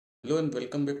Hello and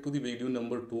welcome back to the video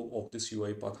number 2 of this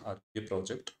UiPath RPA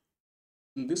project.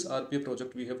 In this RPA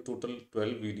project, we have total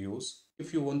 12 videos.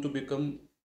 If you want to become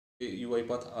a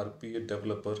UiPath RPA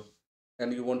developer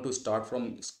and you want to start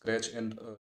from scratch and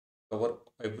cover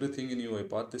everything in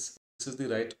UiPath, this is the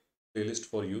right playlist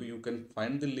for you. You can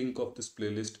find the link of this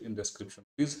playlist in description.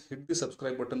 Please hit the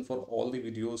subscribe button for all the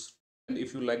videos. And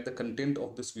if you like the content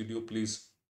of this video, please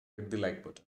hit the like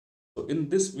button. So in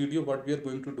this video, what we are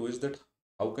going to do is that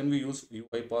how can we use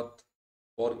UiPath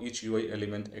for each UI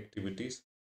element activities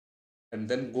and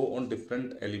then go on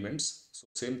different elements. So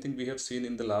same thing we have seen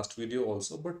in the last video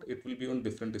also, but it will be on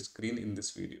different screen in this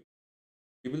video.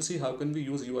 We will see how can we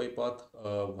use UiPath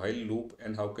while loop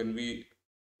and how can we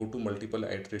go to multiple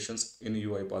iterations in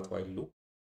UiPath while loop.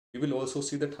 We will also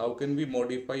see that how can we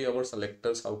modify our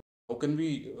selectors, how can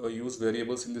we use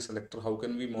variables in the selector, how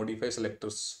can we modify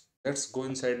selectors. Let's go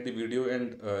inside the video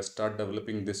and start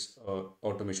developing this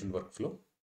automation workflow.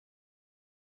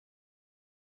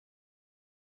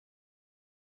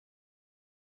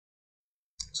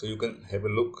 So you can have a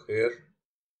look here.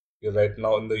 You're right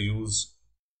now in the use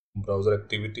browser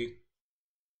activity,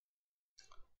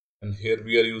 and here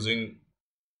we are using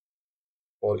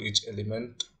for each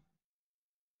element.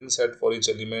 Inside for each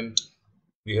element,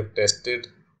 we have tested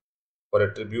for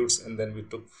attributes, and then we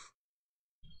took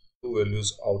two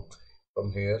values out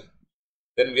from here.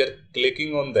 Then we are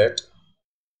clicking on that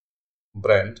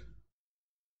brand.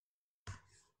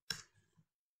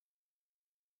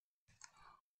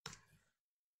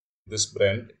 This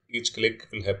brand, each click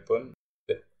will happen,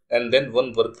 and then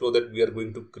one workflow that we are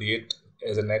going to create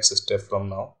as a next step from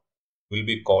now will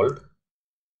be called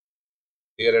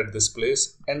here at this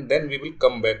place, and then we will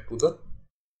come back to the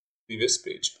previous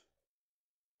page.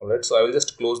 Alright, so I will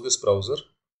just close this browser.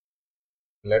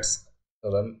 Let's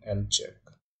run and check.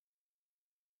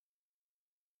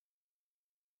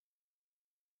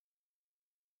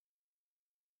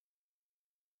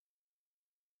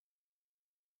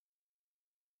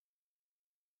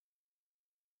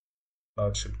 Now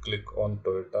it should click on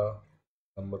Toyota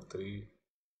number 3.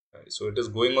 So it is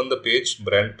going on the page,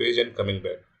 brand page, and coming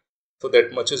back. So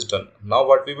that much is done. Now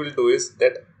what we will do is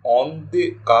that on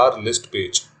the car list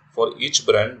page for each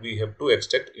brand we have to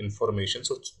extract information.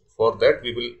 So for that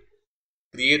we will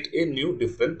create a new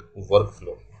different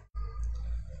workflow.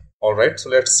 Alright, so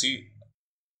let's see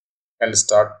and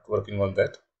start working on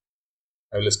that.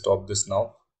 I will stop this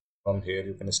now. From here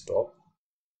you can stop.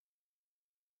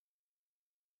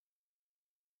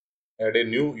 Add a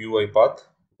new UiPath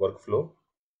workflow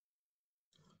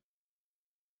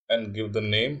and give the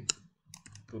name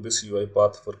to this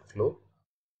UiPath workflow.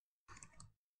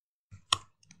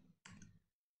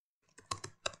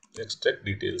 Extract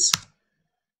details.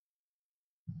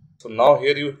 So now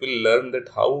here you will learn that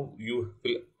how you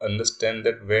will understand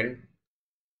that when.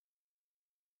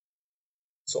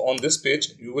 So on this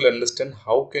page you will understand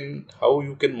how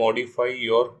you can modify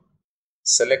your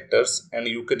selectors and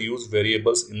you can use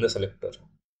variables in the selector.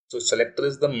 So selector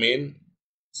is the main.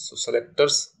 So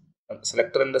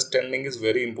selector understanding is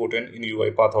very important in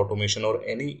UiPath automation or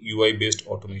any UI based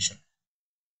automation,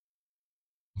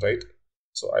 right?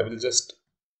 So I will just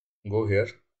go here,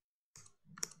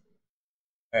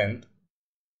 and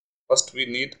first we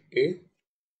need a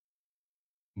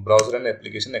browser and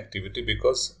application activity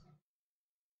because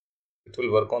it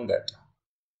will work on that,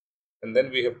 and then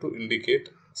we have to indicate.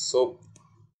 So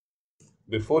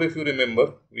before, if you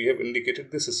remember, we have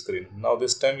indicated this screen. Now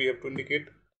this time we have to indicate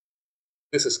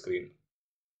this screen.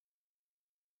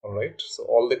 All right, so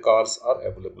all the cars are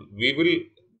available. We will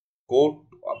go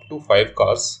up to 5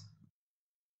 cars.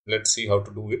 Let's see how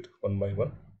to do it one by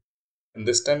one. And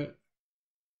this time,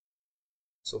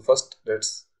 so first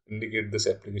let's indicate this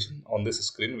application. On this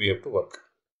screen we have to work.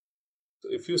 So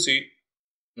if you see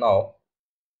now,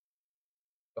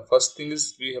 the first thing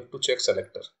is we have to check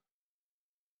selector.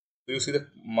 So you see the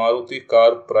Maruti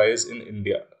car price in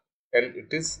India, and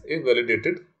it is a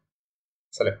validated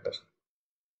selector.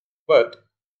 But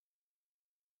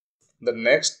the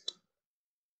next,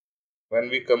 when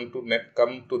we come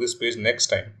to this page next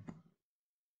time,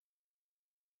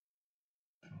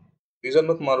 these are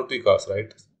not Maruti cars,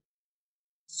 right?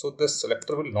 So the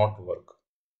selector will not work.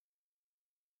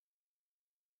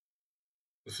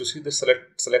 If you see the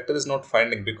selector is not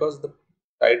finding because the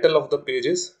title of the page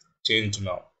is changed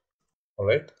now.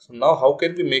 Alright, so now how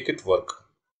can we make it work?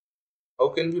 How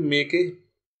can we make a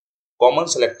common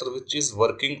selector which is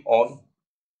working on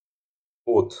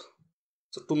both?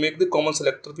 So to make the common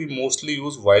selector we mostly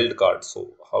use wildcard.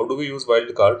 So how do we use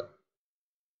wildcard?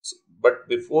 So, but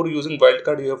before using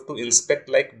wildcard you have to inspect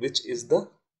like which is the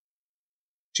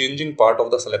changing part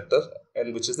of the selector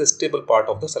and which is the stable part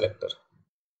of the selector.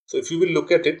 So if you will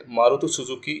look at it, Maruti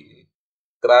Suzuki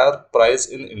car price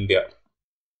in India,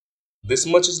 this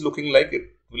much is looking like it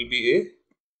will be a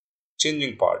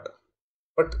changing part,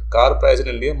 but car price in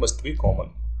India must be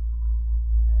common.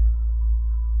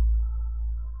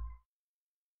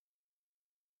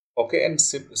 Okay, and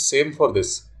same for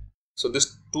this. So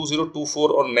this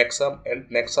 2024 or Nexa and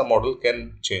Nexa model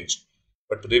can change,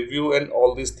 but review and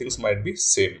all these things might be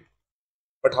same.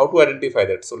 But how to identify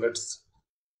that? So let's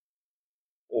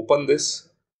open this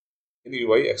in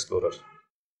UI Explorer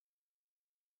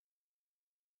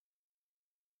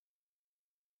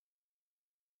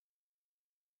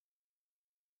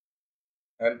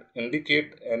and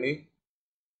indicate any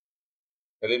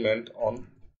element on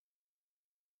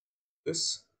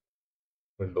this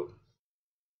window.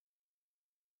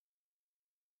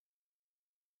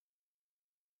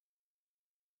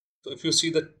 So if you see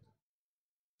the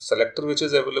selector which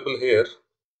is available here,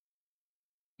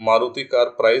 Maruti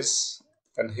car price,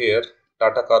 and here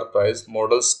Tata car price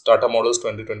models, Tata models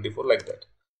 2024, like that.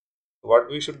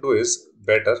 What we should do is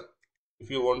better,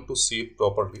 if you want to see it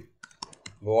properly,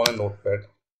 go on a notepad,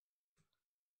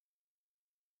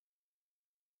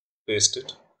 paste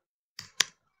it,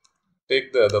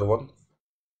 take the other one,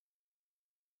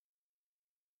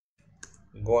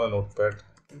 go on a notepad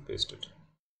and paste it.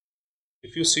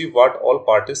 If you see what all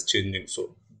part is changing,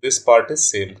 so this part is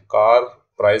same, car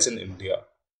price in India.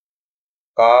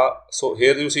 Car, so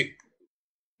here you see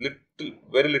little,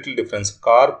 very little difference.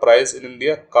 Car price in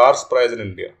India, cars price in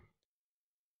India.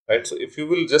 Right. So if you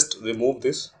will just remove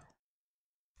this,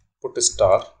 put a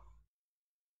star,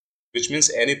 which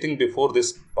means anything before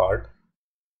this part,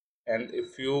 and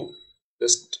if you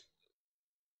just,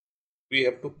 we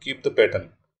have to keep the pattern.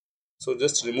 So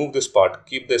just remove this part,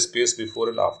 keep the space before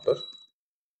and after,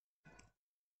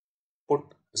 put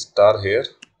star here,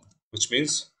 which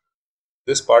means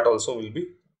this part also will be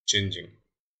changing.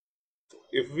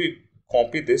 If we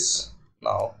copy this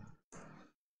now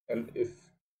and if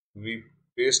we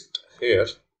paste here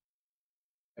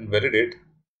and validate,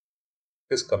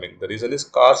 it is coming. The reason is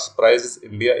cars price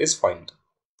India is fine.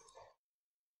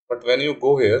 But when you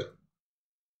go here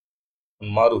on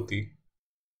Maruti,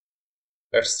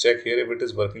 let's check here if it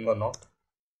is working or not.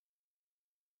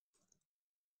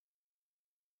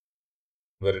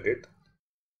 Validate.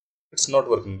 It's not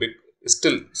working big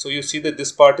still. So you see that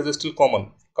this part is still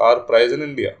common. Car price in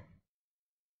India.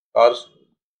 Car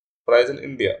price in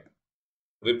India.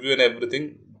 Review and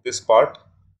everything. This part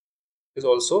is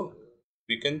also,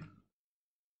 we can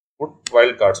put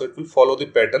wildcard. So it will follow the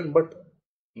pattern but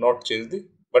not change the,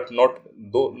 but not,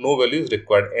 though no value is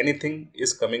required. Anything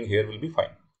is coming here will be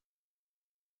fine.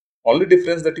 Only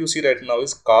difference that you see right now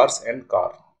is cars and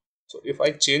car. So if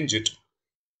I change it,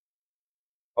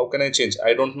 how can I change?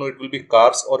 I don't know, it will be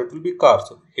cars or it will be cars.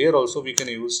 So here also we can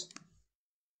use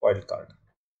wildcard.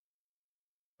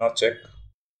 Now check,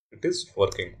 it is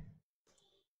working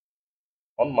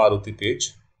on Maruti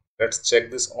page. Let's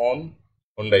check this on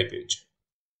Hyundai page.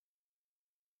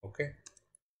 Okay,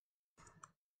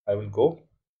 I will go,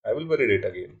 I will validate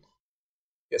again.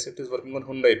 Yes, it is working on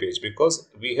Hyundai page because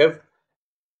we have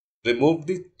removed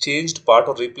the changed part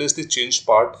or replaced the changed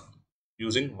part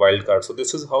using wildcard. So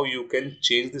this is how you can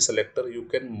change the selector. You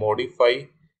can modify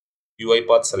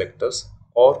UiPath selectors,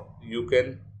 or you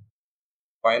can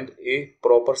find a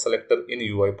proper selector in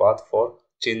UiPath for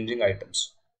changing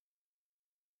items.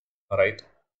 Alright.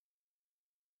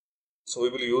 So we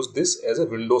will use this as a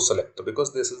window selector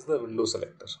because this is the window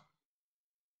selector.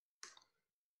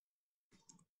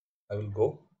 I will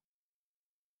go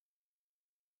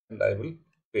and I will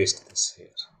paste this here.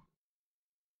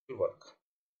 It will work.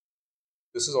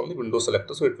 This is only window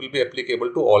selector, so it will be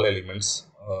applicable to all elements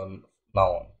now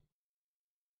on.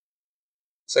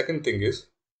 Second thing is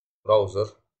browser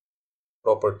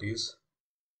properties.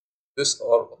 This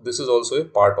is also a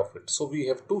part of it. So we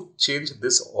have to change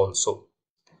this also,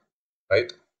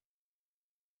 right?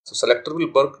 So selector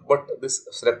will work, but this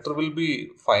selector will be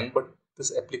fine, but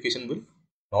this application will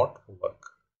not work.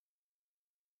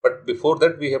 But before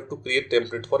that, we have to create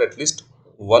template for at least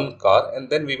one car, and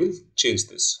then we will change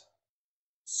this.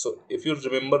 So if you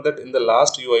remember that in the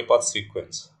last UiPath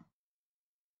sequence,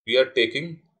 we are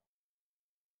taking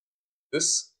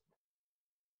this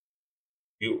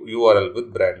URL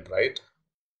with brand, right?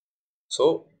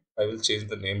 So I will change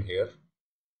the name here,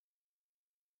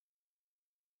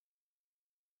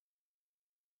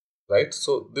 right?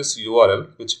 So this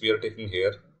URL which we are taking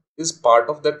here is part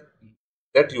of that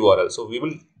URL. So we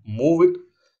will move it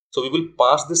So we will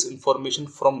pass this information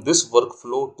from this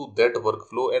workflow to that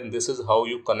workflow, and this is how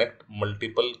you connect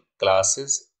multiple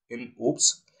classes in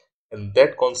OOPS, and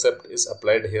that concept is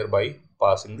applied here by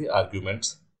passing the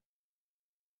arguments,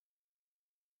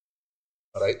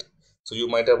 right? So you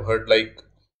might have heard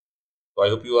so I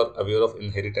hope you are aware of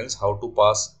inheritance, how to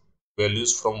pass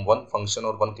values from one function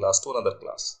or one class to another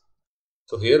class.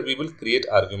 So here we will create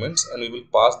arguments and we will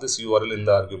pass this URL in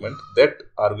the argument. That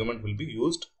argument will be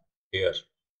used here.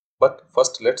 But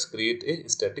first let's create a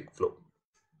static flow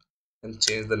and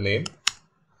change the name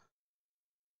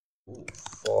to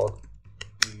for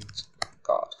each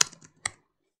car.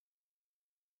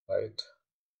 Right.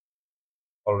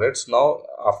 Alright, so now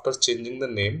after changing the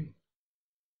name,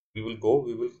 we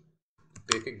will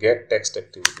take a get text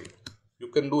activity. You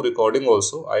can do recording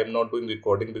also. I am not doing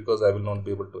recording because I will not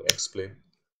be able to explain.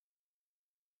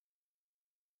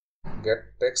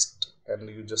 Get text, and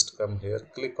you just come here,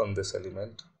 click on this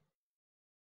element.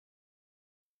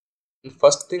 And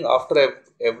first thing, after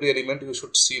every element you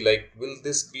should see will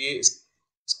this be a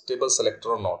stable selector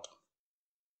or not.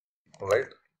 Alright,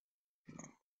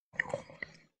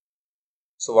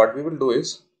 so what we will do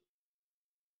is,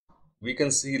 we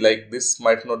can see this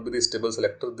might not be the stable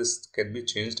selector, this can be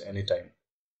changed anytime.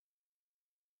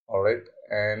 Alright,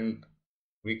 and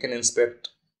we can inspect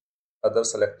other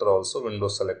selector also,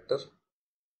 Windows selector.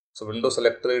 So Windows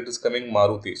selector, it is coming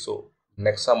Maruti, so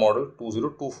Nexa model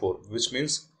 2024, which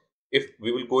means if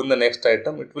we will go in the next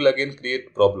item, it will again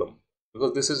create problem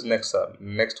because this is Nexa.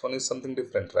 Next one is something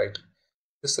different, right?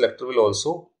 This selector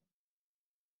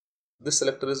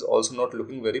is also not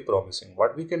looking very promising.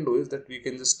 What we can do is that we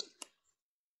can just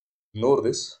ignore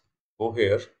this, go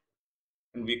here,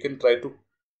 and we can try to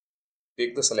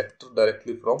take the selector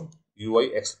directly from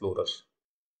UI Explorer.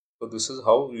 So this is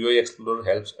how UI Explorer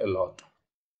helps a lot.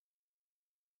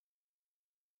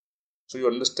 So you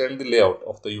understand the layout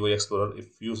of the UI Explorer.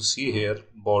 If you see here,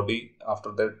 body,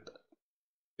 after that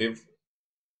div,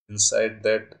 inside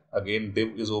that again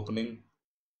div is opening,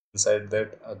 inside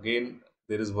that again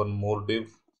there is one more div.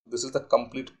 This is the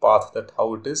complete path, that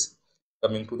how it is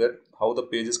coming to that, how the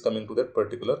page is coming to that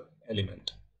particular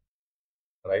element,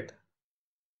 right?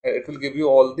 And it will give you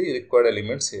all the required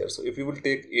elements here. So if you will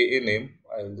take a name,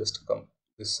 I will just come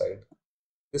this side.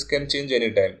 This can change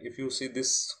anytime. If you see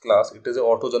this class, it is an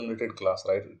auto generated class,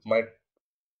 right? It might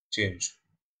change.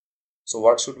 So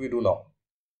what should we do now?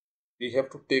 We have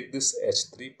to take this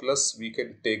H3 plus, we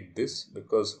can take this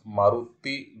because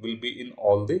Maruti will be in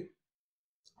all the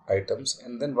items.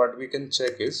 And then what we can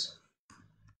check is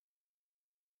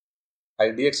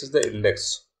IDX is the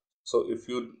index. So if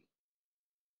you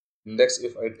index,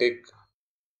 if I take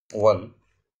 1,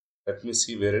 let me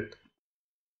see where it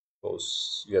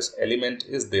goes. Yes, element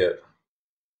is there,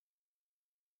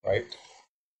 right?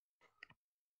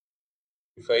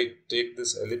 If I take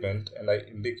this element and I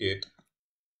indicate,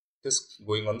 it is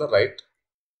going on the right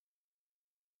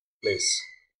place.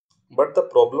 But the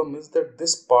problem is that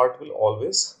this part will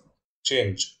always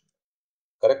change,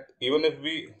 correct? Even if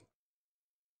we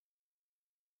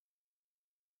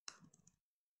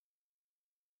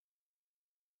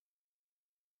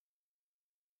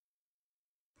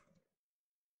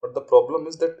but the problem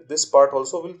is that this part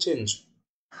also will change.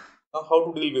 Now how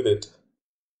to deal with it?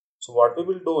 So what we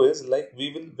will do is,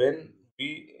 when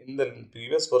we in the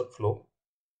previous workflow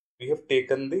we have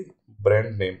taken the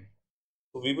brand name,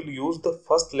 so we will use the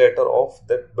first letter of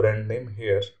that brand name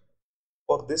here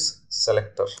for this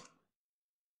selector.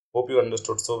 Hope you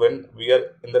understood. So when we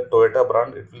are in the Toyota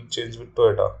brand, it will change with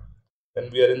Toyota.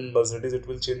 When we are in Mercedes, it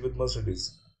will change with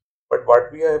Mercedes. But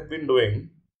what we have been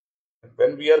doing,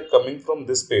 when we are coming from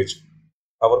this page,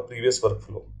 our previous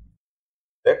workflow,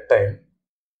 that time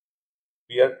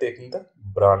we are taking the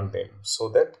brand name, so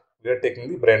that we are taking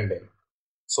the brand name,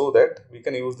 so that we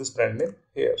can use this brand name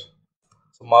here.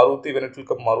 So Maruti, when it will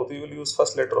come Maruti, we will use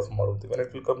first letter of Maruti. When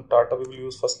it will come Tata, we will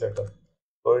use first letter.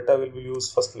 Toyota will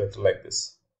use first letter, like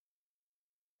this.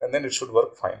 And then it should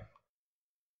work fine.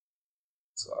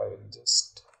 So I will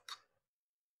just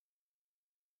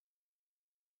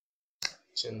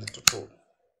change it to 2.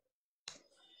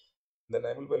 Then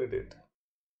I will validate.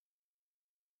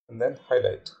 And then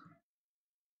highlight.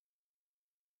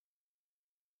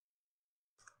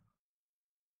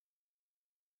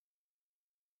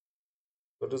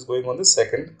 So it is going on the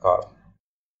second car.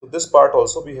 So this part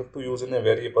also we have to use in a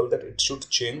variable, that it should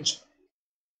change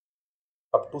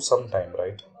up to some time,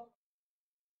 right?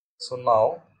 So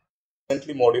now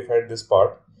currently modified this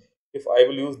part. If I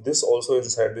will use this also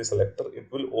inside the selector,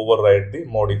 it will override the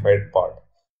modified part.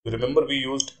 You remember we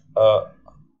used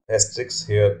asterisk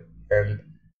here and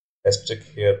asterisk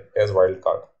here as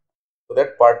wildcard. So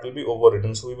that part will be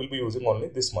overridden. So we will be using only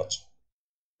this much.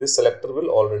 This selector will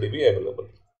already be available.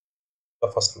 The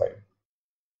first line.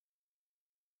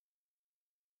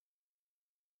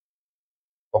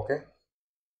 Okay.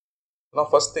 Now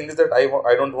first thing is that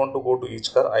I don't want to go to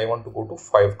each car. I want to go to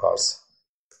 5 cars.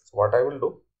 So what I will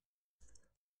do,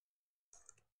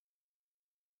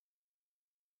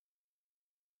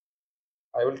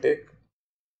 I will take,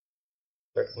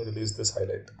 let me release this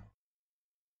highlight.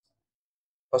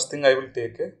 First thing I will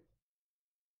take a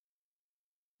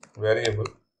variable.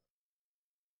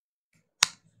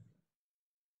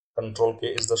 Control K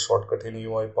is the shortcut in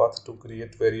UiPath to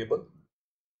create variable.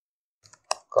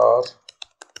 Car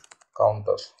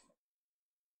counter.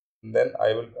 Then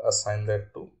I will assign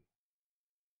that to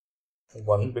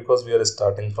 1 because we are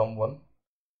starting from 1.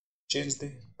 Change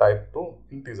the type to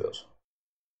integer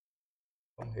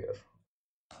from here.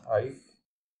 I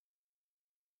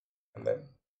and then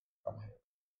come here.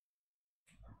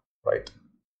 Right.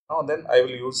 Now then I will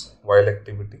use while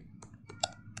activity.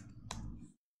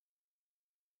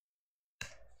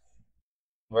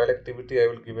 While activity I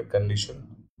will give a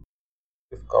condition.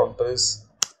 If counter is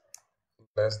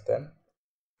less than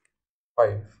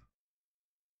 5,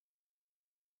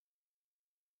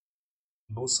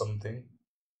 do something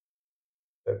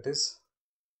that is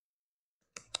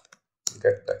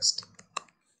get text.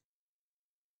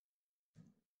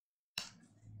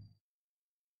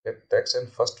 Get text,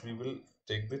 and first we will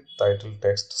take the title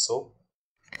text. So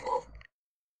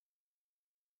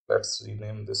let's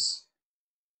rename this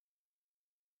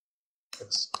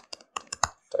text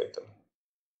title.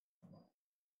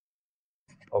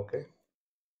 Okay.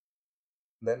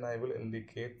 Then I will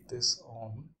indicate this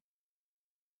on,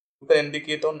 you can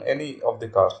indicate on any of the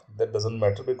car, that doesn't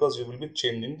matter because you will be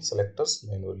changing selectors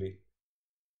manually.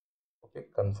 Okay,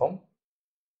 confirm.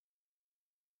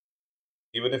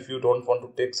 Even if you don't want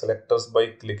to take selectors by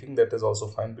clicking, that is also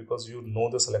fine because you know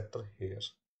the selector here,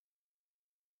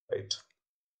 right?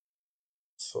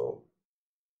 So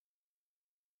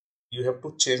you have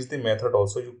to change the method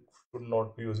also. You should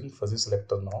not be using fuzzy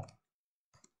selector now.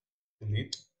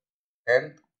 Delete,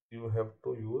 and you have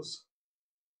to use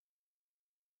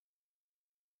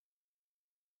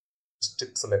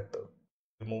strict selector.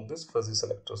 Remove this fuzzy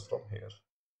selectors from here,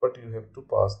 but you have to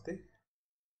pass the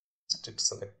strict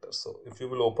selector. So if you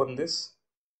will open this,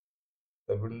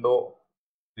 the window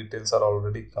details are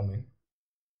already coming,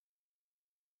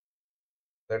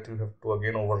 that you have to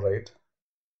again overwrite.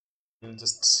 We'll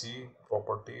just see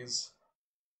properties.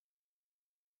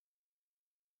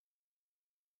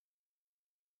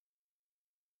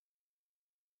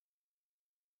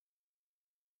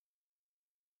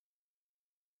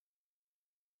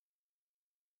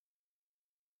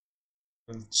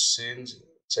 We'll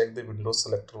check the window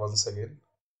selector once again.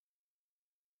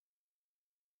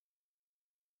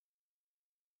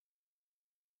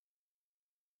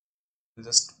 We'll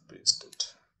just paste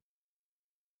it.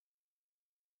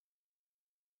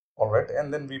 Alright,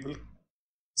 and then we will,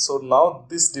 so now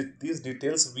these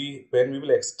details, when we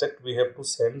will extract, we have to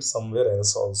send somewhere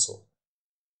else also.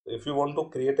 If you want to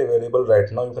create a variable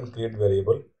right now, you can create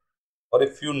variable, or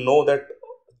if you know that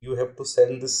you have to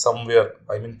send this somewhere,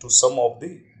 I mean to some of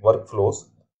the workflows,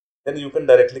 then you can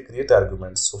directly create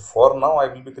arguments. So for now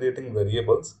I will be creating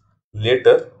variables.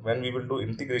 Later when we will do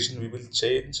integration, we will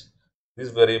change these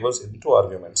variables into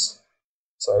arguments.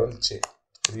 So I will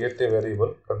create a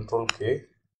variable, control K,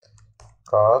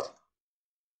 car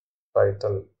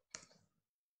title,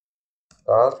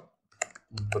 car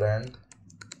brand,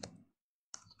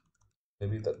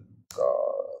 maybe the car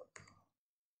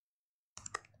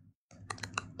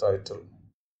title.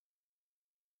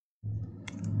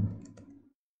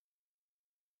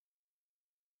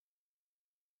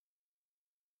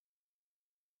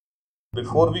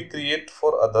 Before we create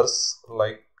for others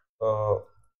like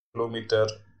kilometer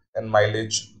and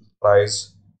mileage,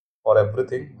 price, or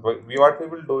everything, what we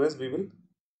will do is we will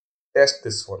test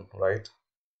this one, right?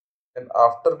 And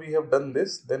after we have done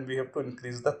this, then we have to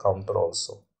increase the counter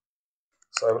also.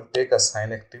 So I will take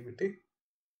assign activity,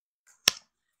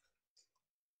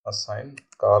 assign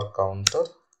car counter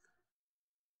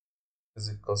is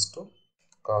equals to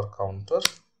car counter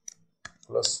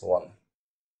plus 1.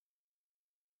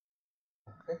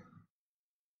 Okay,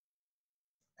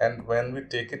 and when we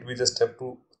take it, we just have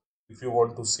to, if you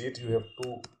want to see it, you have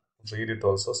to read it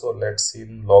also. So let's see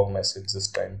in log message this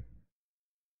time.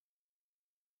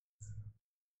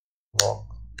 Log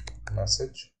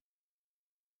message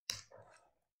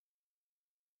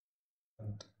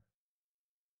and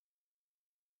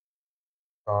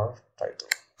car title.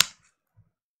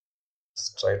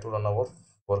 Let's try to run our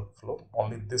workflow,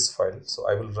 only this file. So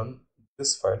I will run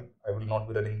this file. I will not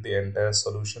be running the entire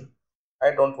solution.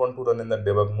 I don't want to run in the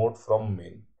debug mode from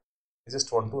main. I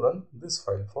just want to run this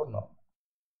file for now.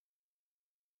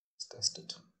 Let's test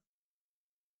it.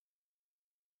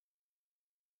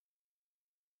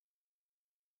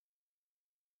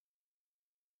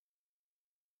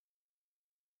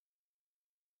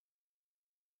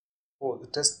 Oh,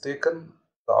 it has taken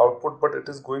the output, but it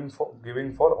is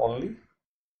giving for only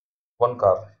one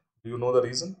car. Do you know the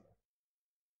reason?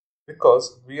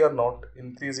 Because we are not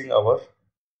increasing our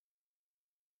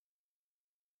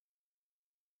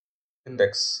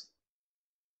index,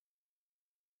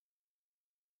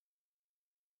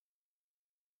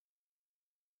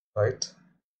 right?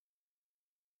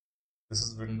 This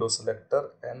is window selector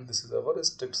and this is our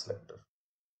strip selector.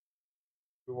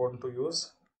 You want to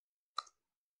use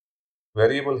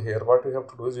variable here, what you have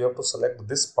to do is you have to select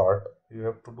this part, you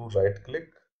have to do right click,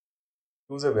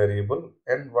 use a variable,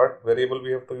 and what variable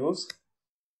we have to use?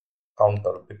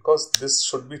 Counter, because this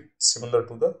should be similar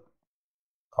to the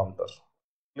counter.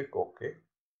 Click OK,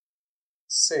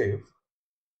 save.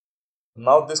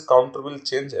 Now this counter will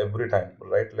change every time,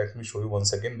 right? Let me show you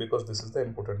once again because this is the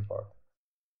important part.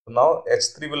 So now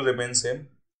H3 will remain same.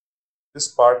 This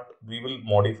part we will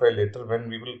modify later when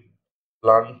we will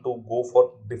plan to go for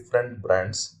different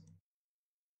brands.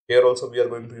 Here also we are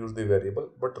going to use the variable,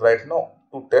 but right now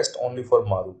to test only for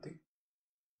Maruti,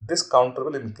 this counter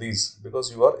will increase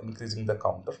because you are increasing the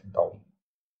counter down,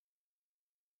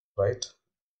 right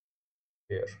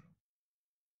here,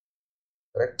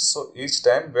 correct? So each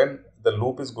time when the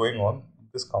loop is going on,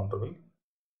 this counter will.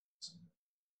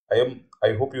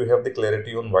 I hope you have the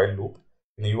clarity on while loop.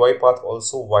 In UiPath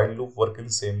also while loop work in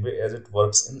same way as it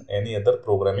works in any other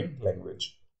programming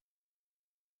language.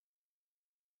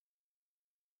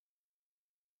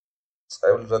 So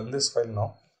I will run this file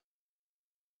now.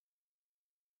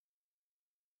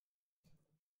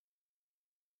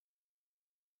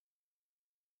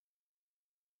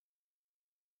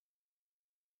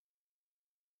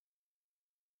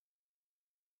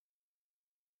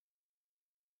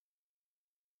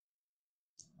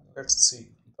 Let's see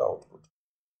the output.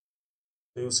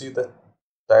 So you see the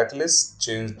title is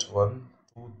changed 1,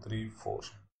 2, 3, 4.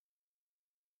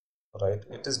 Right,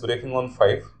 it is breaking on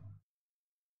 5.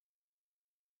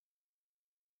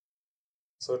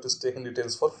 So it is taking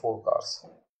details for 4 cars.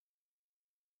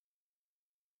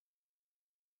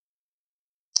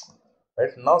 Right,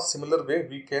 now similar way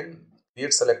we can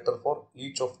create selector for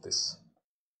each of this.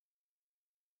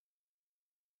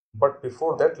 But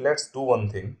before that, let's do one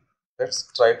thing. Let's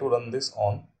try to run this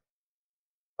on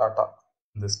Tata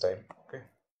this time. Okay.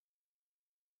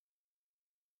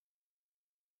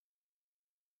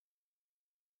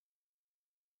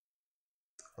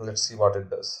 Let's see what it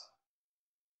does.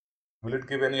 Will it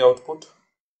give any output?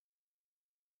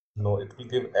 No, it will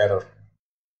give error.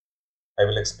 I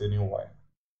will explain you why.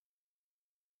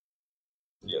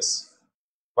 Yes.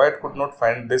 Why it could not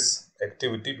find this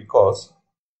activity? Because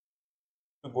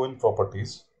if you go in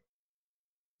properties,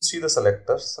 you see the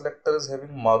selector. Selector is having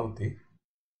Maruti.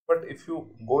 But if you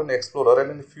go in Explorer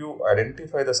and if you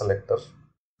identify the selector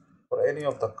for any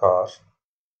of the car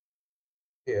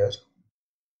here,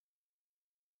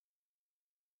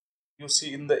 you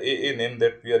see in the AA name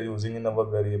that we are using in our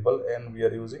variable and we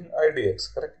are using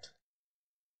IDX, correct?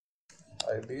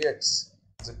 IDX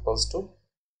is equals to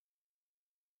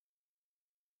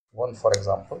 1, for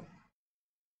example.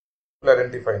 We'll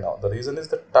identify now. The reason is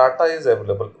that Tata is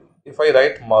available. If I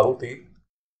write Maruti,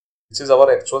 which is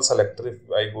our actual selector, if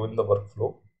I go in the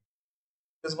workflow,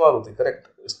 it is Maruti, correct?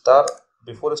 Star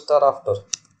before, star after.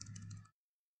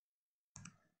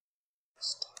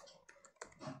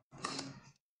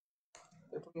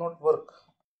 It will not work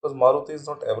because Maruti is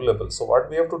not available. So what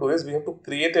we have to do is we have to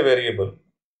create a variable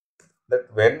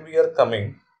that when we are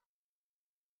coming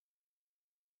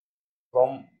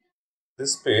from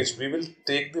this page, we will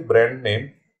take the brand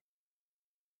name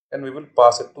and we will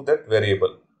pass it to that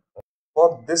variable.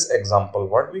 For this example,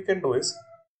 what we can do is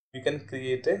we can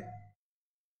create a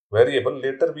variable.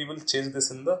 Later we will change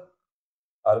this in the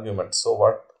argument. So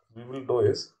what we will do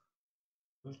is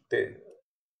we'll create.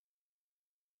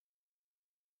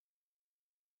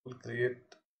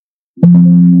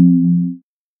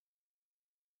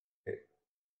 Okay.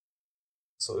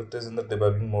 So it is in the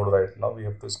debugging mode right now. We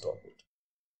have to stop it.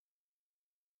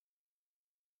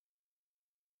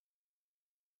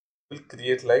 We'll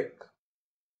create like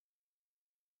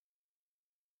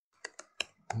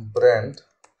brand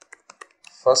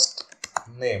first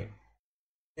name.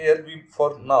 Here we,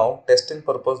 for now testing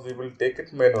purpose, we will take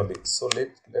it manually. So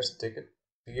let's take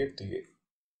it TA.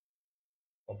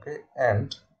 Okay,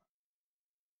 and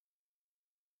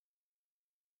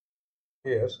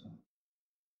Here,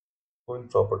 go in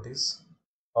properties,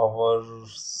 our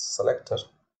selector.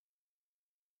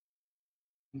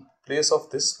 In place of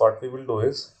this, what we will do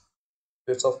is,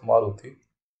 in place of Maruti,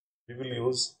 we will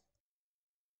use,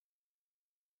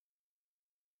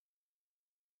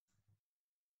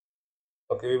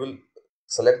 okay, we will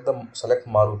select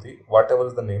Maruti, whatever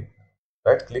is the name,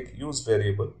 right click, use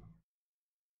variable.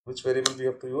 Which variable we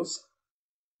have to use?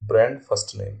 Brand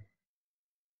first name.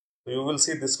 So you will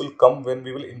see this will come when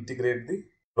we will integrate the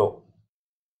flow.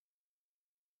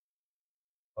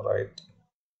 Right.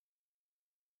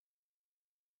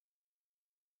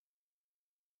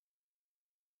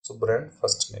 So brand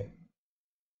first name.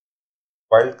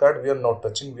 Wildcard we are not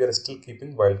touching, we are still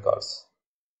keeping wildcards.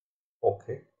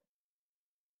 Okay.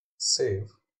 Save.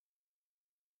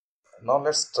 Now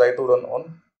let's try to run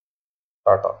on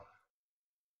Tata.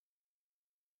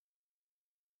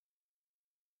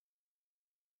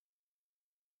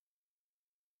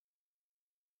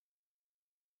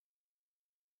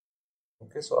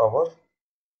 Okay, so our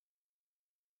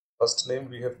first name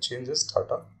we have changed as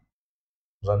Tata.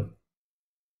 Run.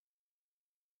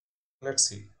 Let's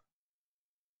see.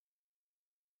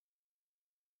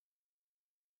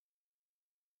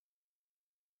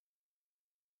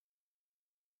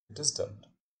 It is done.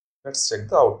 Let's check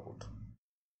the output.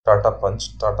 Tata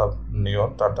Punch, Tata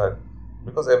Neon, Tata,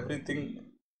 because everything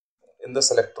in the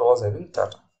selector was having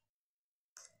Tata.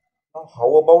 Now,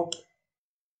 how about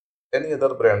any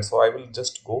other brand? So I will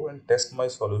just go and test my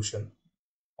solution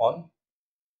on,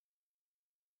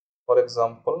 for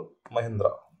example,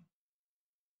 Mahindra.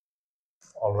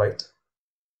 All right.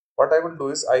 What I will do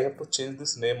is I have to change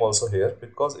this name also here,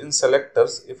 because in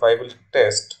selectors, if I will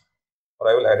test or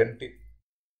I will identify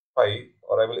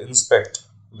or I will inspect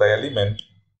the element,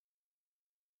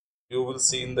 you will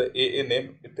see in the AA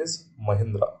name it is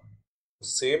Mahindra.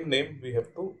 Same name we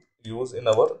have to use in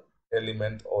our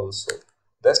element also.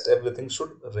 Rest everything should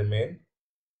remain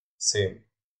same.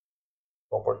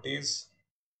 Properties,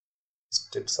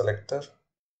 state selector,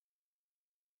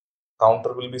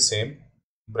 counter will be same,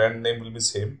 brand name will be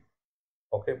same.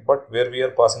 Okay, but where we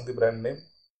are passing the brand name?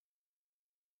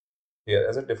 Here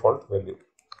as a default value.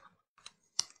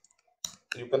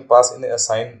 You can pass in a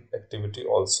assign activity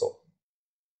also.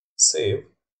 Save.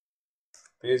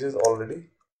 Page is already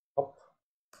up.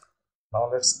 Now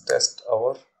let's test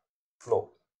our flow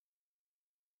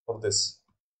for this.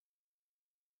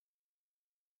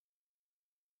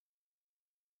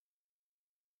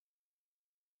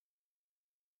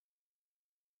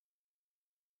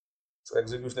 So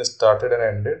execution is started and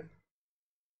ended.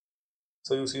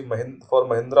 So you see for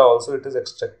Mahindra also it is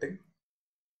extracting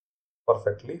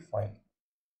perfectly fine.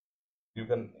 You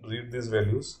can read these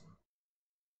values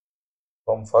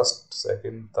from first,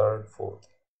 second, third, fourth.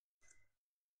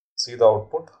 See the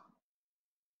output.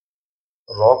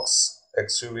 Rocks,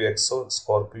 XUV, XO,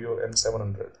 Scorpio and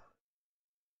 700.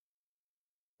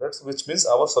 That's which means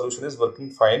our solution is working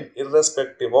fine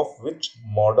irrespective of which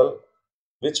model,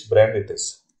 which brand it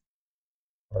is.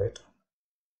 Right.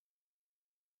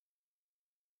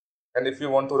 And if you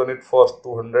want to run it for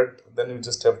 200, then you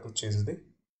just have to change the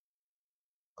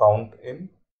count in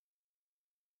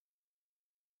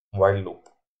while loop.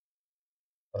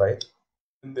 Right.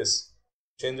 In this,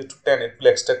 change it to 10, it will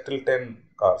extract till 10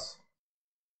 cars.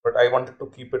 But I wanted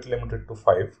to keep it limited to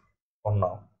 5 for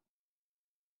now.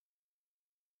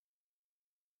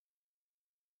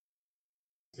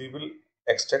 We will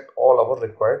extract all our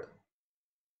required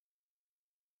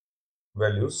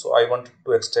values. So I wanted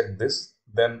to extract this,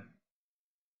 then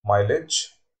mileage,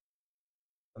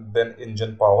 and then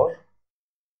engine power.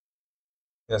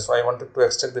 Yes, so I wanted to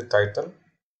extract the title,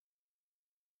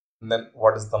 and then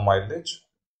what is the mileage.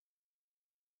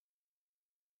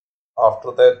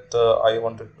 After that, I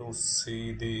wanted to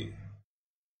see the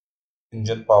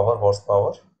engine power,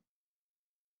 horsepower,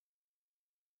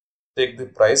 take the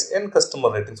price and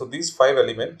customer rating. So these 5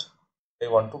 elements I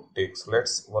want to take. So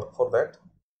let's work for that.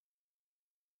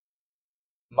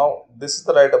 Now this is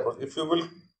the right approach. If you will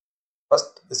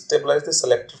first stabilize the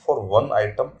selector for one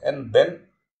item and then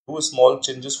do small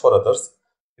changes for others,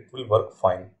 it will work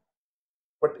fine.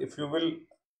 But if you will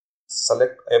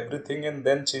select everything and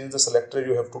then change the selector,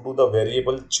 you have to do the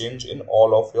variable change in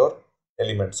all of your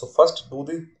elements. So first do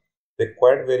the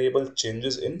required variable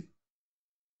changes in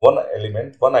one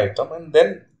element, one item, and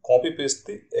then copy paste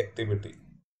the activity.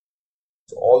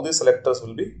 So all the selectors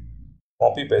will be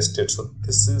copy pasted. So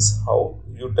this is how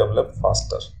you develop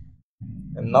faster.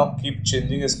 And now keep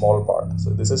changing a small part. So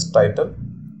this is title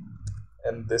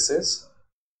and this is,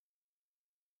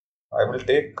 I will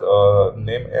take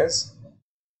name as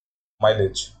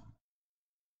mileage.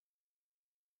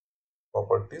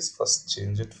 properties. First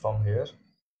change it from here.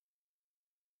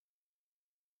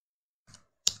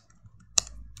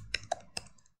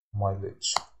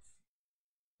 Mileage.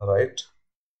 Right.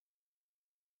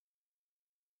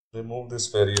 Remove this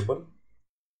variable.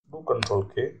 Do Control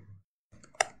K.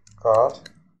 Car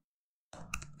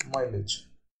mileage.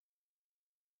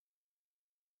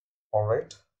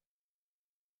 Alright.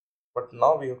 But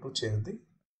now we have to change the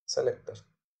selector.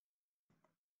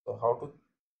 So how to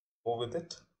go with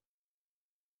it?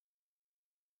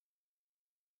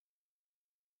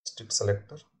 Stick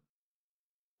selector.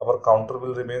 Our counter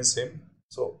will remain same.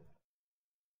 So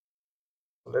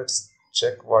let's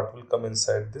check what will come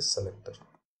inside this selector.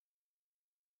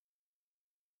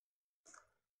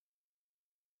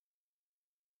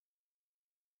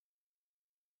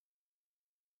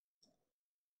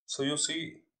 So you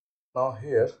see now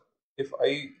here, if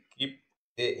I keep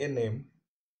a name,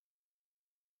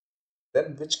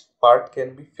 then which part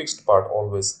can be fixed part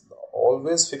always?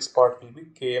 Always fixed part will be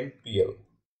KMPL,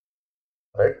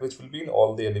 right? Which will be in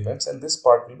all the elements, and this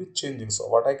part will be changing. So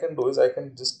what I can do is I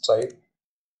can just try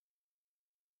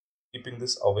keeping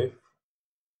this away.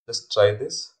 Just try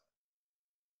this,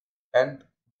 and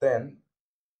then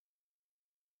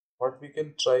what we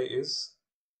can try is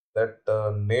that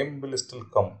name will still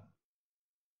come.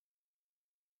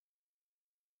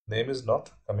 Name is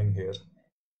not coming here.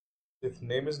 If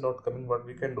name is not coming, what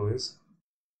we can do is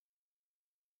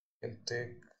we can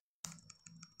take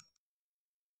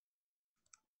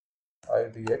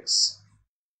IDX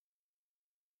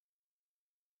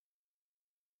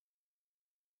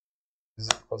is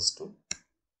equals to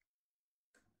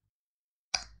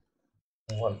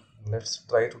 1. Let's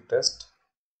try to test.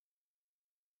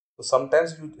 So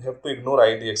sometimes you have to ignore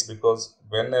IDX because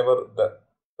whenever the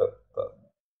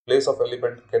place of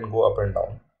element can go up and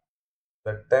down,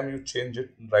 that time you change it.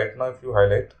 Right now if you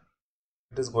highlight,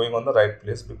 it is going on the right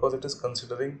place because it is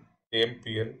considering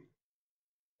AMPL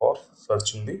for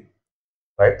searching the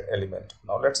right element.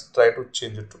 Now let's try to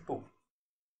change it to 2.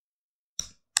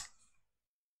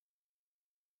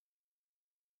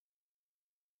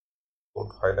 Go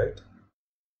to highlight.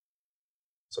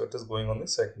 So it is going on the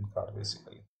second car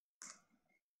basically.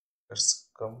 Let's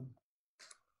come.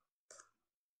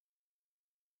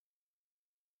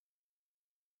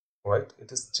 Right,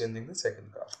 it is changing the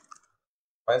second car.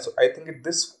 Fine. So I think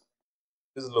this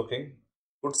is looking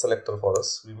good selector for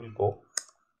us. We will go,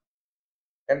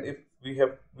 and if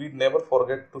we never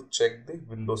forget to check the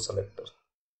window selector.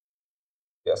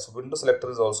 Yeah, so window selector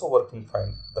is also working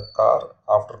fine. The car,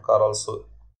 after car also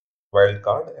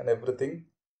wildcard and everything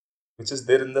which is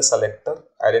there in the selector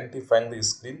identifying the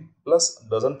screen plus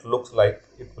doesn't look like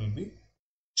it will be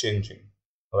changing,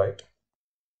 right?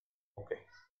 Okay,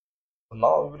 so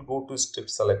now we will go to strip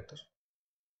selector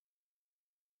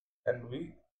and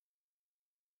we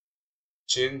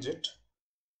change it.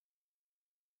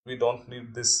 We don't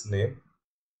need this name.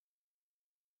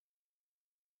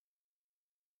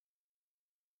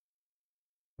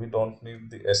 We don't need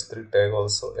the S3 tag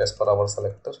also as per our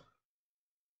selector.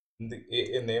 In the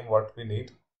AA name, what we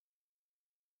need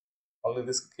only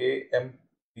this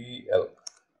KMPL.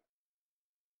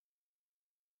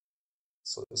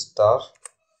 So star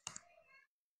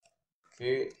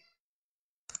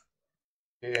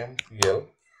KMPL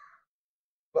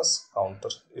plus counter.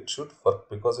 It should work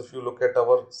because if you look at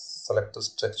our selector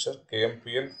structure,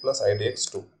 KMPL plus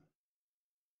IDX2,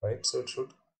 right? So it will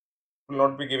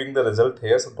not be giving the result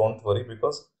here. So don't worry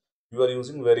because you are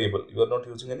using variable. You are not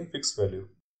using any fixed value.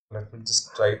 Let me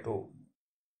just try to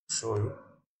show you.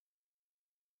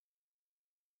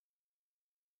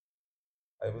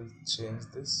 I will change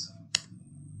this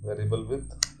variable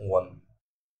with 1.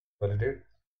 Validate,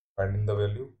 finding the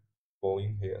value,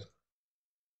 going here.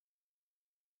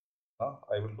 Now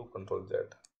I will do Control Z.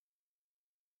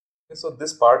 Okay, so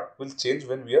this part will change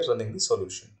when we are running the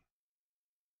solution.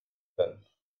 Then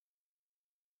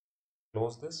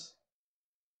close this.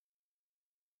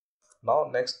 Now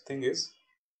next thing is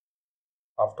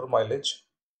after mileage.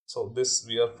 So this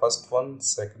we are first one,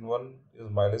 second one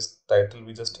is mileage title.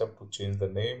 We just have to change the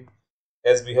name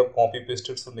as we have copy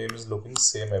pasted. So name is looking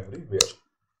same everywhere.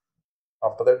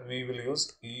 After that we will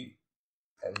use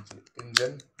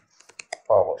engine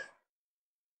power,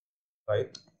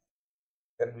 right?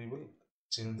 Then we will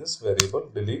change this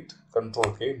variable, delete,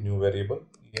 Control K, new variable,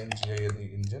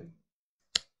 engine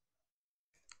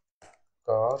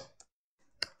car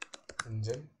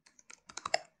engine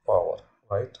power,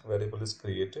 right? Variable is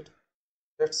created.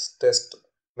 Let's test,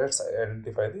 let's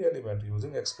identify the element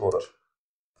using Explorer.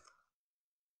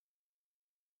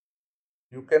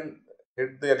 You can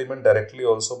hit the element directly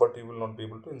also, but you will not be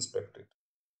able to inspect it.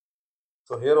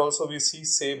 So here also we see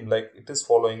same, like it is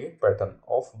following a pattern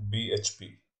of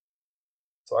BHP.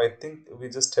 So I think we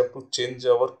just have to change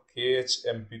our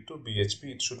KHMP to BHP.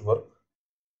 It should work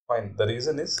fine. The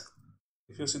reason is,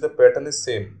 if you see, the pattern is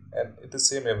same and it is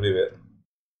same everywhere.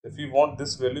 If we want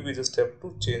this value, we just have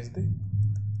to change the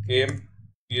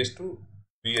KMPH to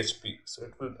BHP. So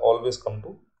it will always come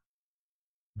to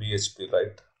BHP,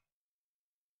 right?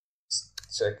 Let's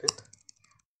check it.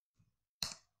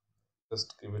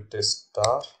 Just give it a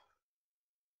star.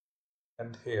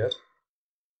 And here,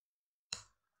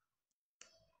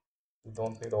 we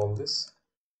don't need all this.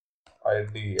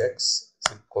 IDX is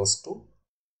equals to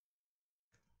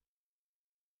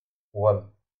 1.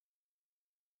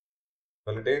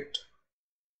 Validate,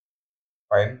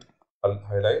 find, I'll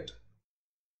highlight.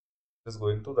 It is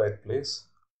going to right place.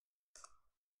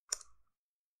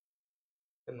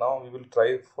 And now we will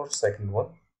try for second one.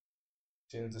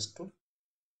 Change this to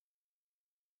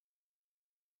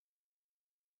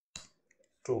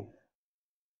true.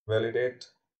 Validate,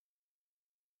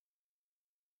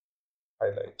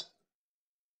 highlight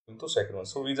into second one.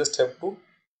 So we just have to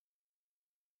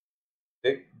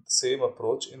take the same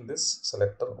approach in this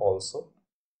selector also.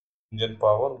 Engine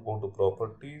power, go to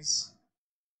properties,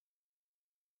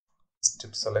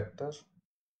 strip selector.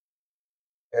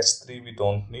 H3 we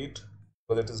don't need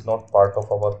because it is not part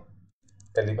of our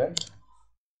element.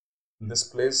 In this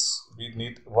place we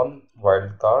need one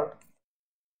wildcard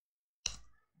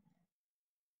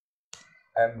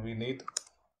and we need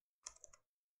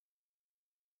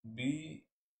BHP.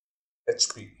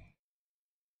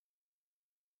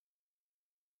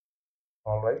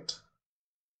 Alright,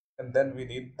 and then we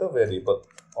need the variable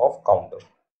of counter.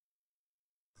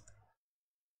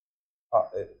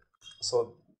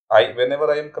 So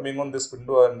whenever I am coming on this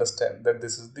window, I understand that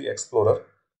this is the explorer.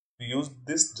 We use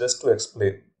this just to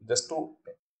explain, just to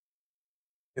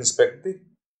inspect the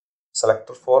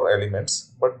selector for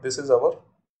elements, but this is our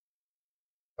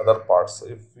other part. So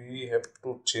if we have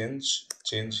to change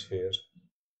here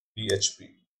BHP,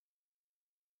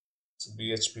 so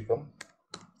BHP come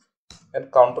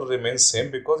and counter remains same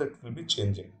because it will be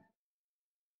changing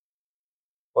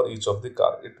for each of the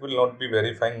car. It will not be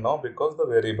verifying now because the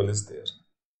variable is there.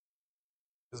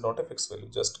 It is not a fixed value.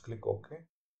 Just click OK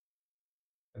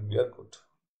and we are good.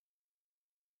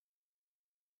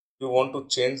 You want to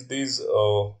change these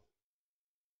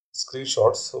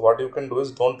screenshots, so what you can do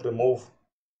is don't remove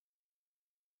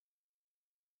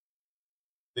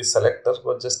the selector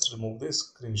but just remove the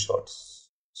screenshots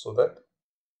so that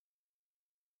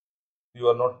you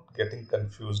are not getting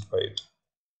confused by it.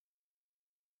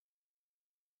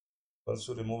 Once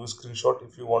you remove a screenshot,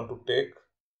 if you want to take,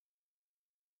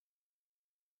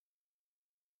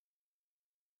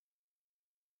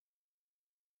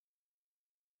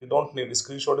 you don't need a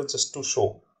screenshot, is just to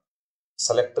show.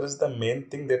 Selector is the main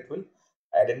thing that will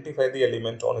identify the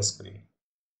element on a screen,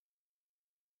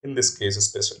 in this case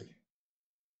especially.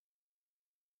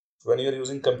 When you are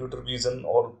using computer vision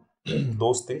or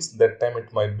those things, that time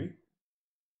it might be.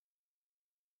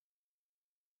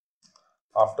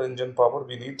 After engine power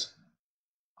we need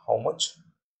how much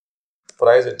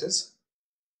price it is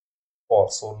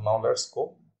for. So now let's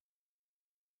go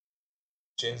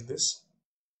change this.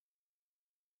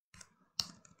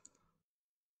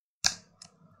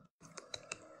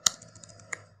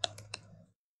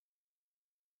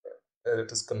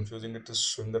 It is confusing, it is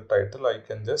showing the title. I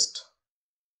can just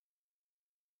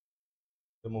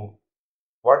remove.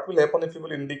 What will happen if you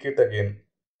will indicate again?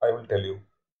 I will tell you.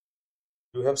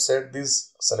 You have set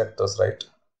these selectors, right?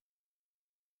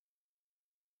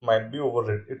 Might be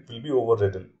overridden. It will be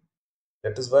overridden.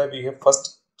 That is why we have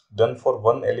first done for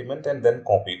one element and then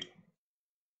copied.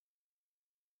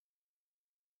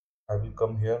 I will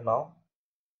come here now.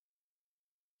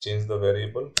 Change the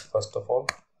variable. First of all,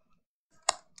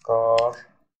 car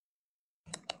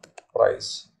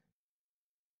price.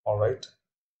 Alright.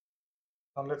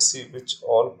 Now let's see which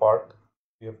all part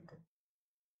we have to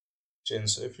change.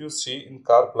 So if you see in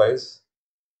car price,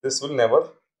 this will never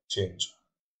change.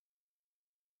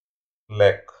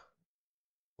 Lakh.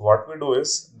 What we do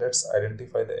is, let's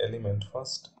identify the element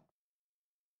first.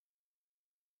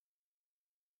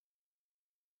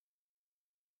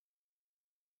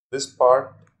 This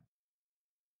part,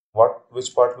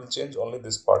 which part will change? Only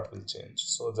this part will change.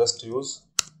 So just use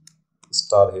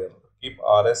star here. Keep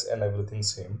RS and everything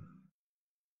same.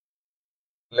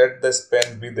 Let the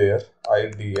span be there.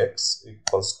 IDX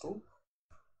equals to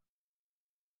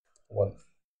 1.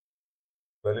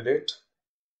 Validate.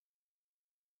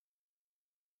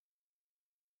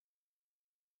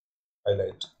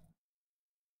 Highlight.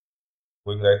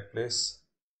 Going right place.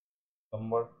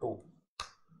 Number 2.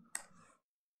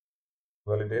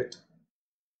 validate,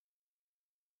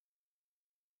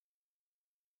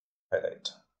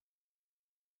 highlight.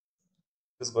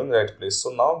 It is going right place. So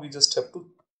now we just have to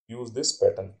use this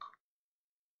pattern.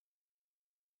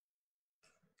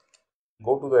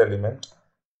 Go to the element,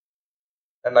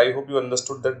 and I hope you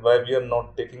understood that why we are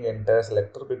not taking entire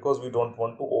selector, because we don't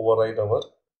want to override our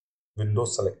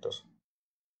Windows selector.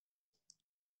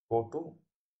 Go to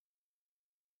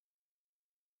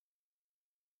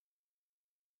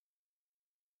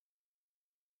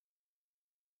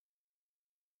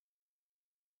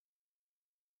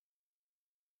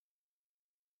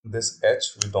this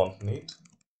H, we don't need,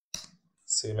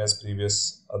 same as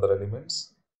previous other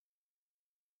elements.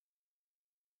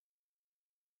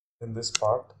 In this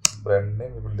part, brand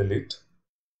name we will delete.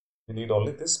 We need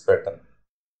only this pattern.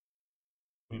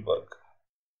 Will work.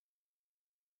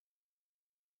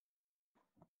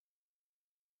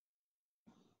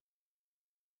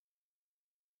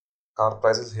 Car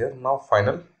price is here. Now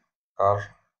final car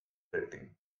rating.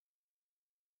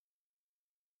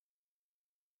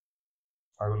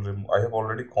 I have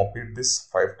already copied this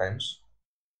 5 times.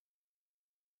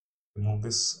 Remove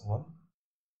this one.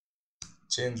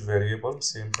 Change variable,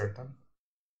 same pattern.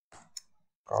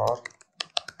 Car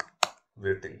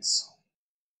ratings.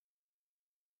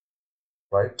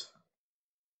 Right.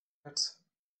 Let's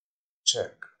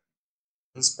check.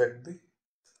 Inspect the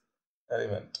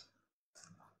element.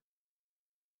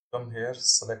 Come here,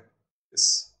 select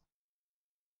this.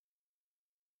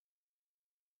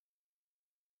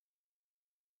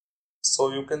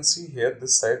 So you can see here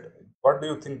this side. What do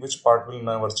you think, which part will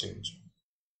never change?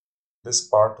 This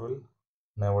part will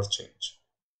never change.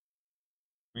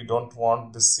 We don't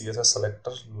want this CSS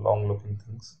selector, long looking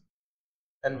things.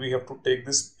 And we have to take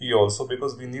this P also,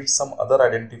 because we need some other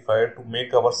identifier to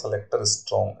make our selector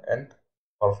strong and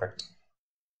perfect.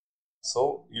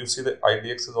 So you see the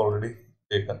IDX is already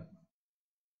taken.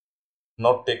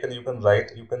 Not taken, you can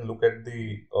write, you can look at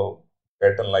the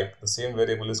pattern, like the same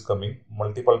variable is coming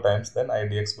multiple times, then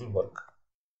IDX will work.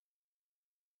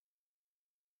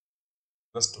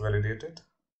 Just validate it.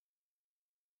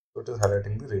 So it is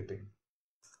highlighting the rating.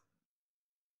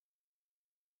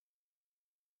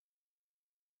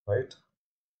 Right?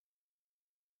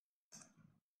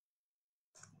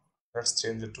 Let's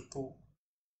change it to 2.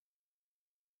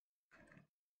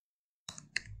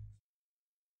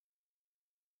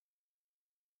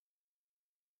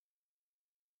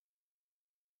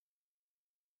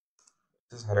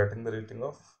 It is highlighting the rating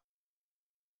of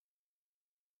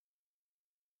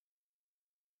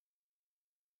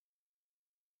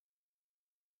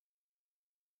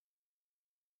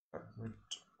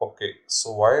okay.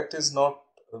 So why it is not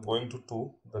going to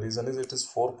 2? The reason is it is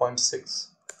 4.6.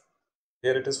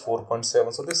 Here it is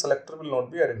 4.7. So this selector will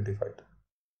not be identified.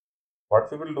 What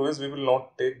we will do is we will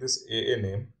not take this AA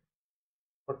name,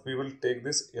 but we will take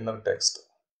this inner text.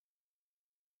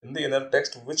 In the inner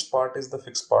text, which part is the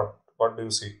fixed part? What do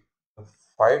you see? The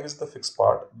 5 is the fixed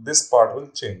part. This part will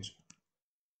change.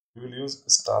 We will use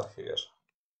star here.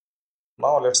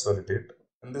 Now let's validate.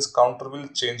 And this counter will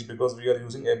change because we are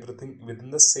using everything within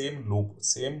the same loop,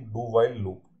 same do while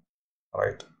loop.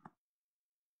 Right?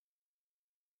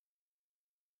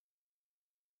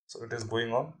 So it is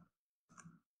going on.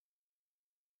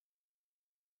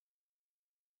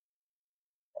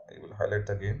 I will highlight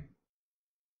again.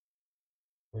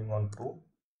 Going on 2.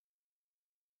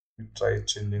 We try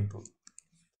changing to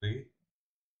 3.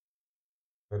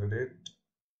 Validate.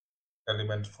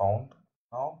 Element found.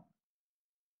 Now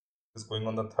it is going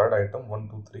on the third item, 1,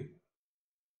 2, 3.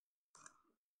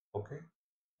 Okay,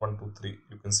 1, 2, 3.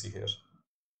 You can see here.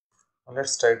 Now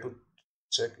let's try to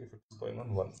check if it is going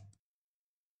on 1.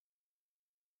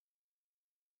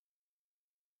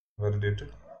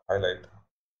 Validated. Highlight.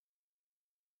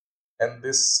 And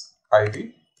this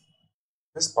ID,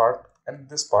 this part, and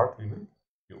this part we will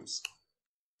use.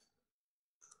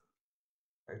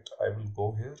 Right, I will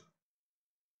go here,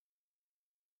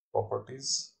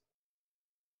 properties,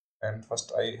 and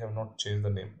first I have not changed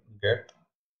the name, get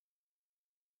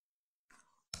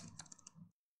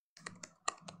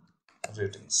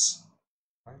ratings.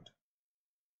 Right,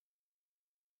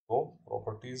 go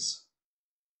properties,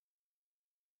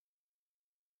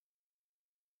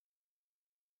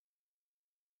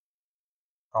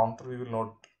 counter we will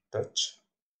not touch,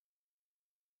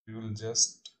 we will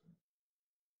just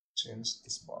change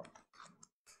this part.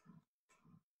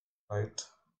 Right,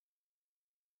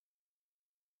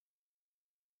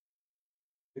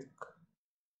 click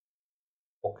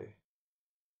OK.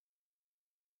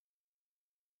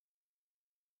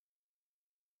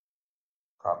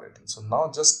 Car rating. So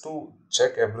now just to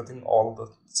check everything all the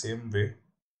same way,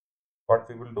 what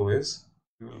we will do is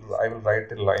I will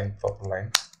write a line, proper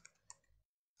line.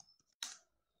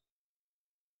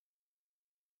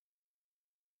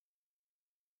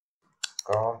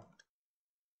 Car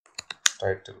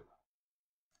title,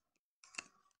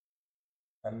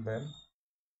 and then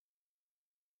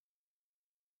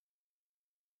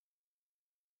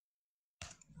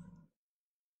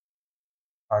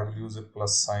I will use a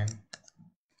plus sign.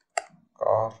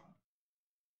 Car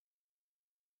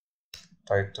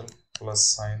title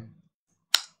plus sign,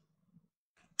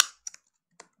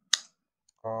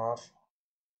 car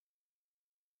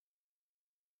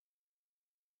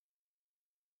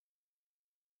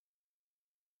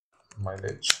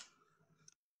mileage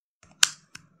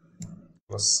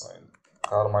plus sign.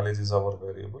 Car mileage is our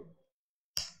variable,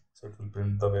 so it will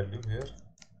print the value here,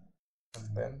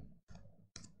 and then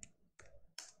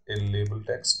a label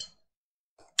text,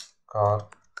 car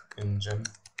engine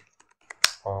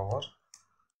power.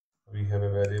 We have a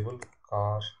variable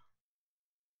car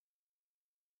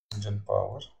engine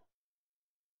power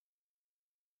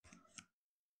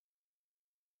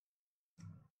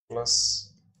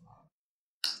plus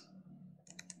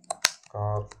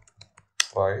car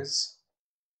price.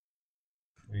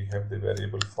 We have the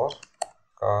variable for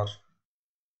car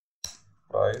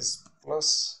price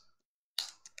plus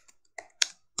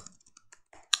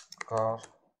car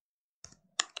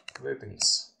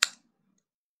ratings.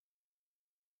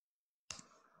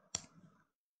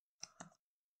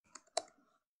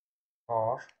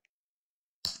 Car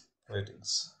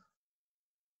ratings.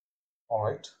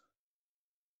 Alright,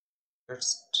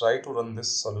 let's try to run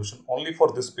this solution only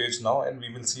for this page now, and we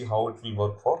will see how it will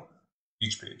work for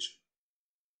each page.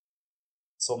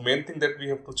 So main thing that we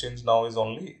have to change now is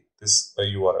only this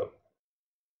URL.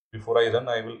 Before I run,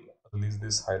 I will release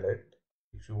this highlight.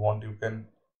 If you want, you can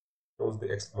close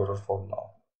the Explorer for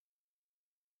now.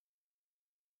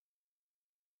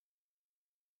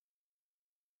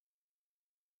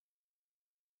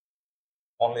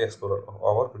 Only Explorer.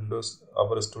 Our Windows,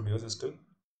 our Studios is still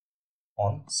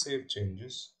on. Save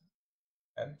changes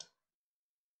and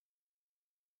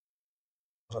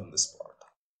run this part.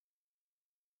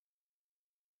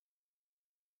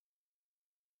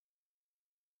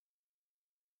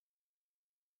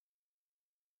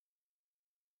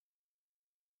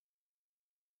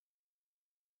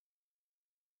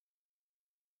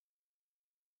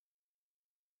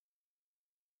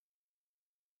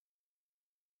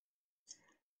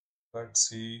 Let's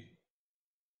see.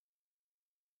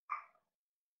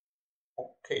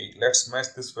 Okay, let's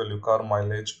match this value. Car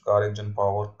mileage, car engine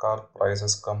power, car price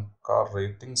has come, car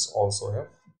ratings also have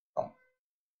come.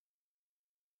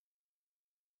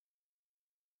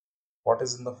 What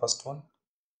is in the first one?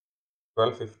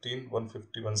 12, 15,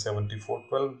 150, 174,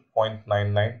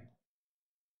 12.99,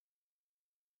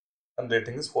 and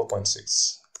rating is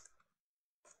 4.6.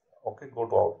 Okay, go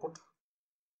to output.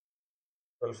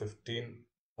 12, 15,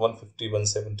 150,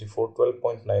 174,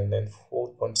 12.99,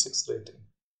 4.6 rating.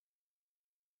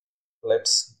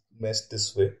 Let's match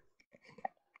this way.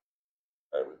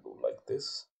 I will do like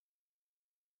this.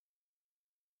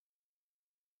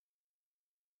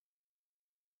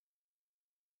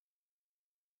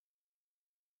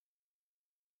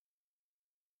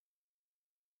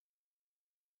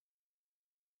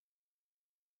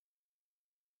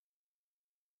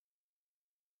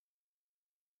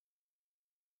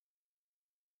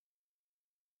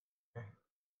 Okay.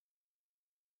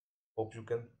 Hope you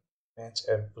can match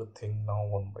everything now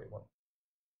one by one.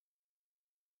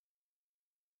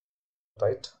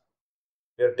 Right?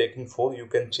 We are taking 4. You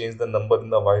can change the number in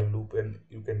the while loop and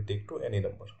you can take to any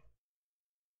number.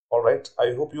 Alright,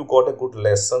 I hope you got a good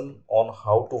lesson on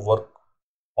how to work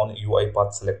on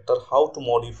UiPath selector, how to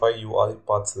modify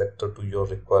UiPath selector to your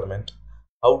requirement,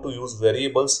 how to use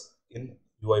variables in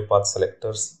UiPath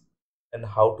selectors, and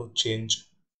how to change.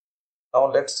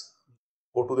 Now let's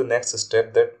go to the next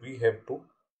step, that we have to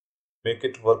make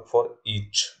it work for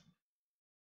each.